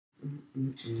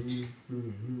Steve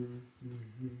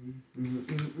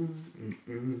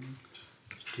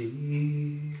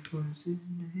was his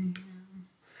name.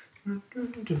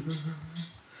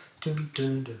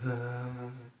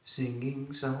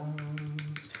 Singing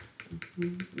songs.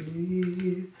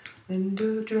 And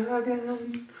the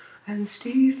dragon and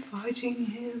Steve fighting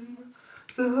him.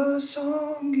 The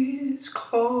song is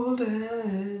called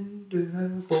Enderborn.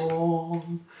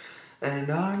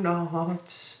 And I'm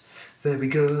not very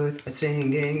good at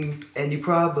singing, and you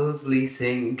probably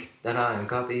think that I'm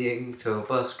copying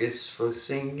Tobuscus for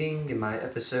singing in my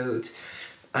episodes.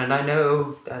 And I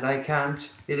know that I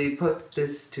can't really put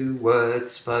this to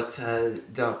words, but I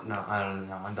don't know,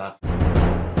 I'm done.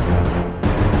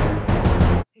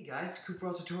 Hey guys,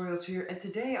 Cooper Tutorials here, and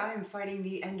today I am fighting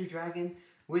the Ender Dragon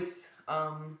with,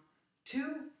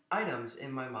 2 items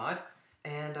in my mod,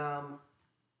 and,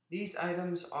 these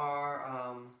items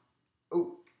are,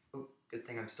 good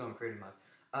thing I'm still in creative mode.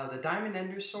 The Diamond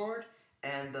Ender Sword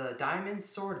and the Diamond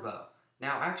SwordBow.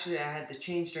 Now, actually, I had to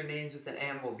change their names with an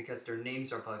anvil because their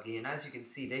names are buggy, and as you can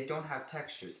see, they don't have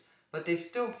textures, but they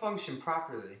still function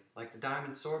properly. Like the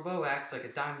Diamond SwordBow acts like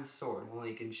a diamond sword, only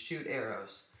you can shoot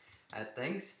arrows at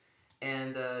things.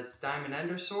 And the Diamond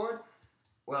Ender Sword,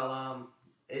 well,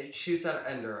 it shoots out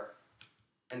ender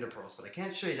pearls, but I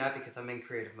can't show you that because I'm in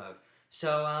creative mode.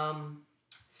 So,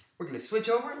 we're going to switch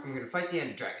over, and we're going to fight the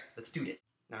Ender Dragon. Let's do this.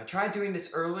 Now, I tried doing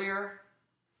this earlier,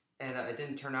 and it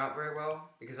didn't turn out very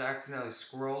well, because I accidentally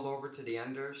scrolled over to the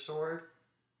Ender Sword,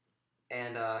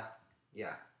 and,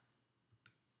 yeah.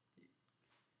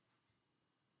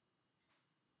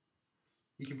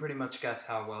 You can pretty much guess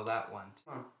how well that went.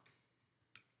 Come on.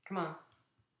 Come on.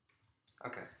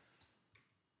 Okay.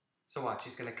 So watch,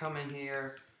 he's going to come in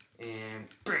here, and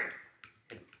BAM!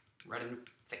 Hit him right in the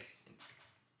face.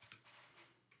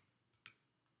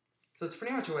 So it's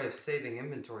pretty much a way of saving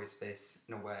inventory space,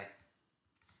 in a way.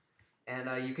 And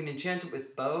you can enchant it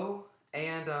with bow,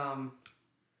 and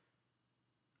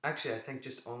actually I think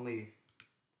just only,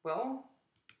 well,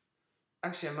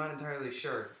 actually I'm not entirely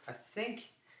sure. I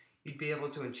think you'd be able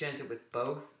to enchant it with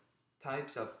both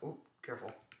types of, oh,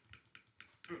 careful.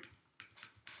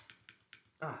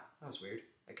 Ah, that was weird.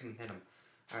 I couldn't hit him.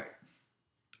 Alright.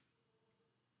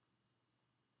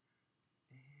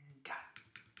 And got it.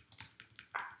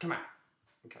 Ah, come on.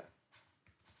 Okay.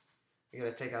 I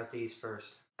gotta take out these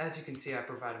first. As you can see, I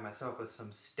provided myself with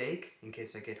some steak in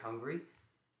case I get hungry.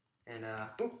 And,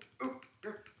 got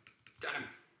him.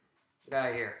 Get out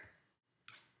of here.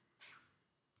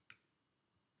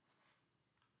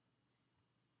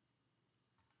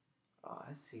 Oh,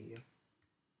 I see you.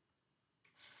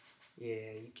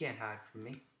 Yeah, you can't hide from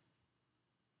me.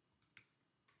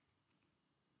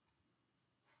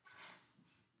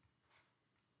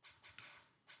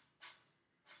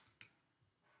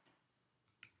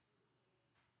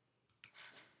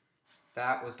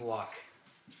 That was luck.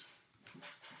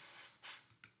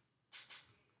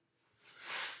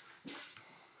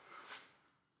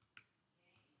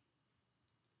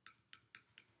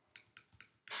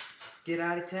 Get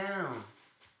out of town.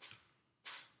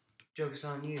 Joke's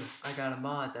on you. I got a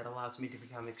mod that allows me to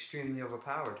become extremely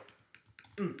overpowered.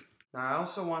 Now I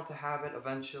also want to have it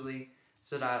eventually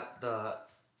so that the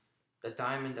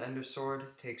Diamond Ender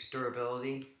Sword takes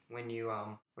durability when you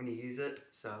use it.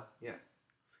 So yeah.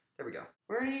 There we go.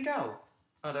 Where did he go?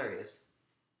 Oh, there he is.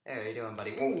 Hey, how you doing,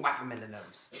 buddy? Ooh, whack him in the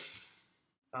nose.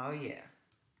 Oh yeah.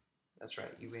 That's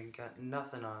right, you ain't got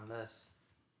nothing on this.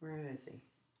 Where is he?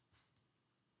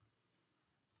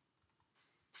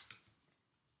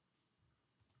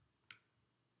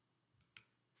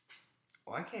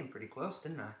 Oh, I came pretty close,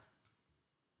 didn't I?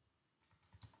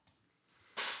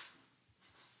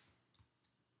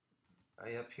 Oh,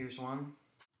 yep, here's one.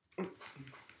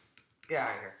 Get out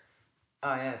of here.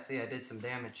 Oh, yeah, see, I did some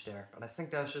damage there, but I think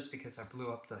that was just because I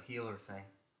blew up the healer thing.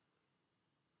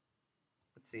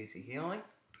 Let's see, is he healing?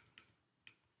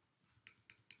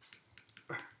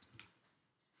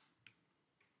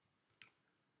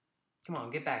 Come on,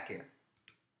 get back here.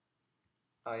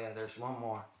 Oh, yeah, there's one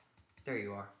more. There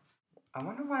you are. I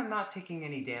wonder why I'm not taking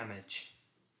any damage.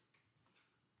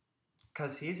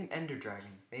 Because he is an Ender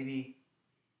Dragon. Maybe...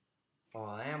 Well,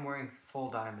 I am wearing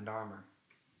full diamond armor.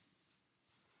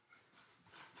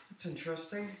 That's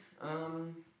interesting.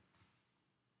 I'll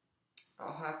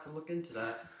have to look into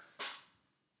that.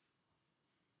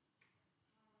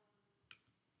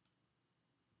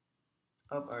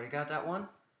 Oh, already got that one.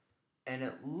 And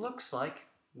it looks like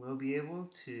we'll be able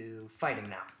to fight him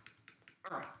now.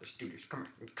 Alright, let's do this. Come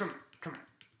here, come here, come here.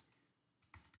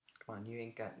 Come on, you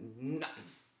ain't got nothing.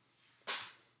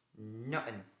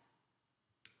 Nothing.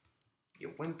 You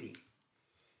wimpy.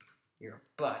 your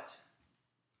butt.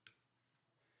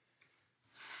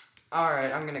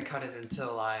 Alright, I'm gonna cut it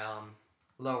until I,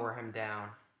 lower him down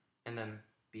and then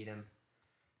beat him.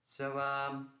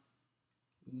 So,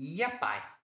 yep, bye.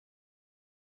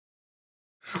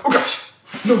 Oh gosh!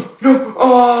 No, no!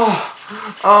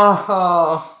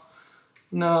 Oh,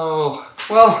 no.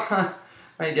 Well,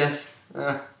 I guess,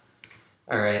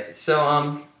 alright,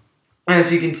 so,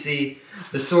 as you can see,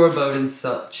 the sword boat and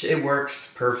such, it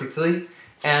works perfectly.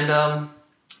 And,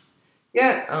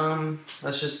 yeah,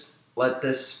 let's just let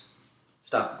this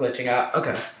stop glitching out.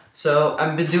 Okay, so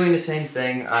I've been doing the same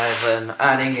thing. I've been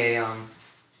adding a,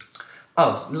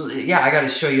 oh, yeah, I gotta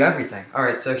show you everything.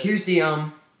 Alright, so here's the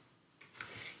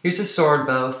sword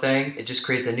bow thing. It just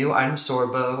creates a new item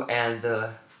sword bow, and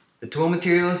the tool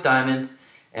material is diamond,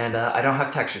 and I don't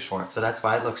have textures for it, so that's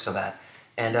why it looks so bad.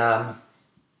 And,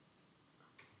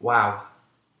 wow.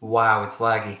 Wow, it's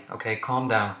laggy. Okay, calm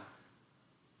down.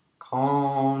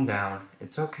 Calm down.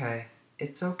 It's okay.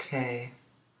 It's okay.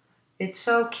 It's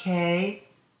okay.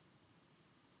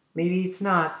 Maybe it's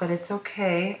not, but it's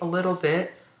okay. A little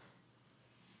bit.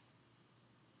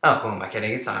 Oh, who am I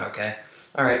kidding? It's not okay.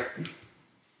 Alright. Let's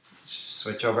just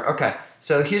switch over. Okay,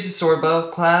 so here's the sword bow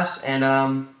class, and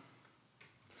I'm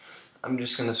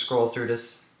just gonna scroll through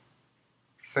this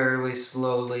fairly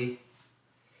slowly.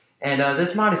 And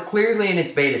this mod is clearly in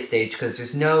its beta stage because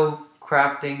there's no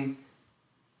crafting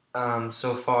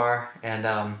so far,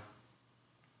 and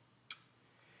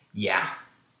yeah.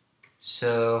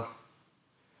 So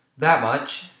that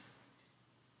much.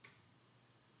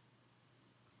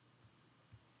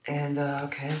 And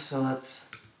okay, so let's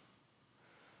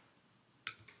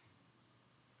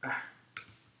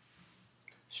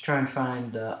try and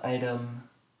find the item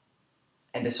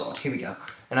and the sword. Here we go.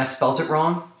 And I spelt it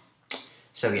wrong.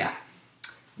 So yeah,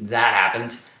 that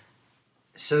happened.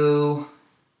 So,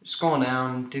 scrolling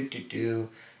down,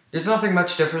 there's nothing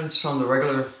much difference from the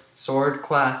regular sword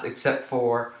class except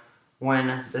for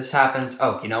when this happens.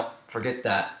 Oh, you know, forget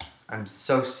that. I'm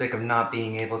so sick of not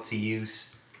being able to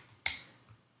use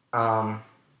Ender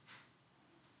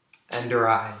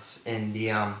Eyes in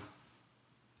the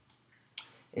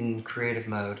in creative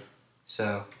mode.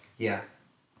 So yeah.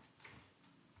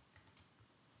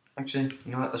 Actually,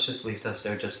 you know what? Let's just leave those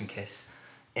there just in case.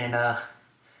 And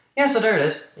yeah, so there it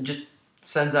is. It just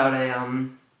sends out a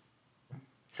an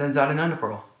ender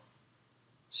pearl.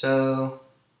 So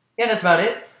yeah, that's about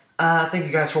it. Thank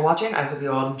you guys for watching. I hope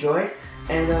you all enjoyed.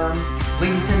 And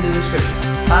link is in the description.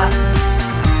 Bye.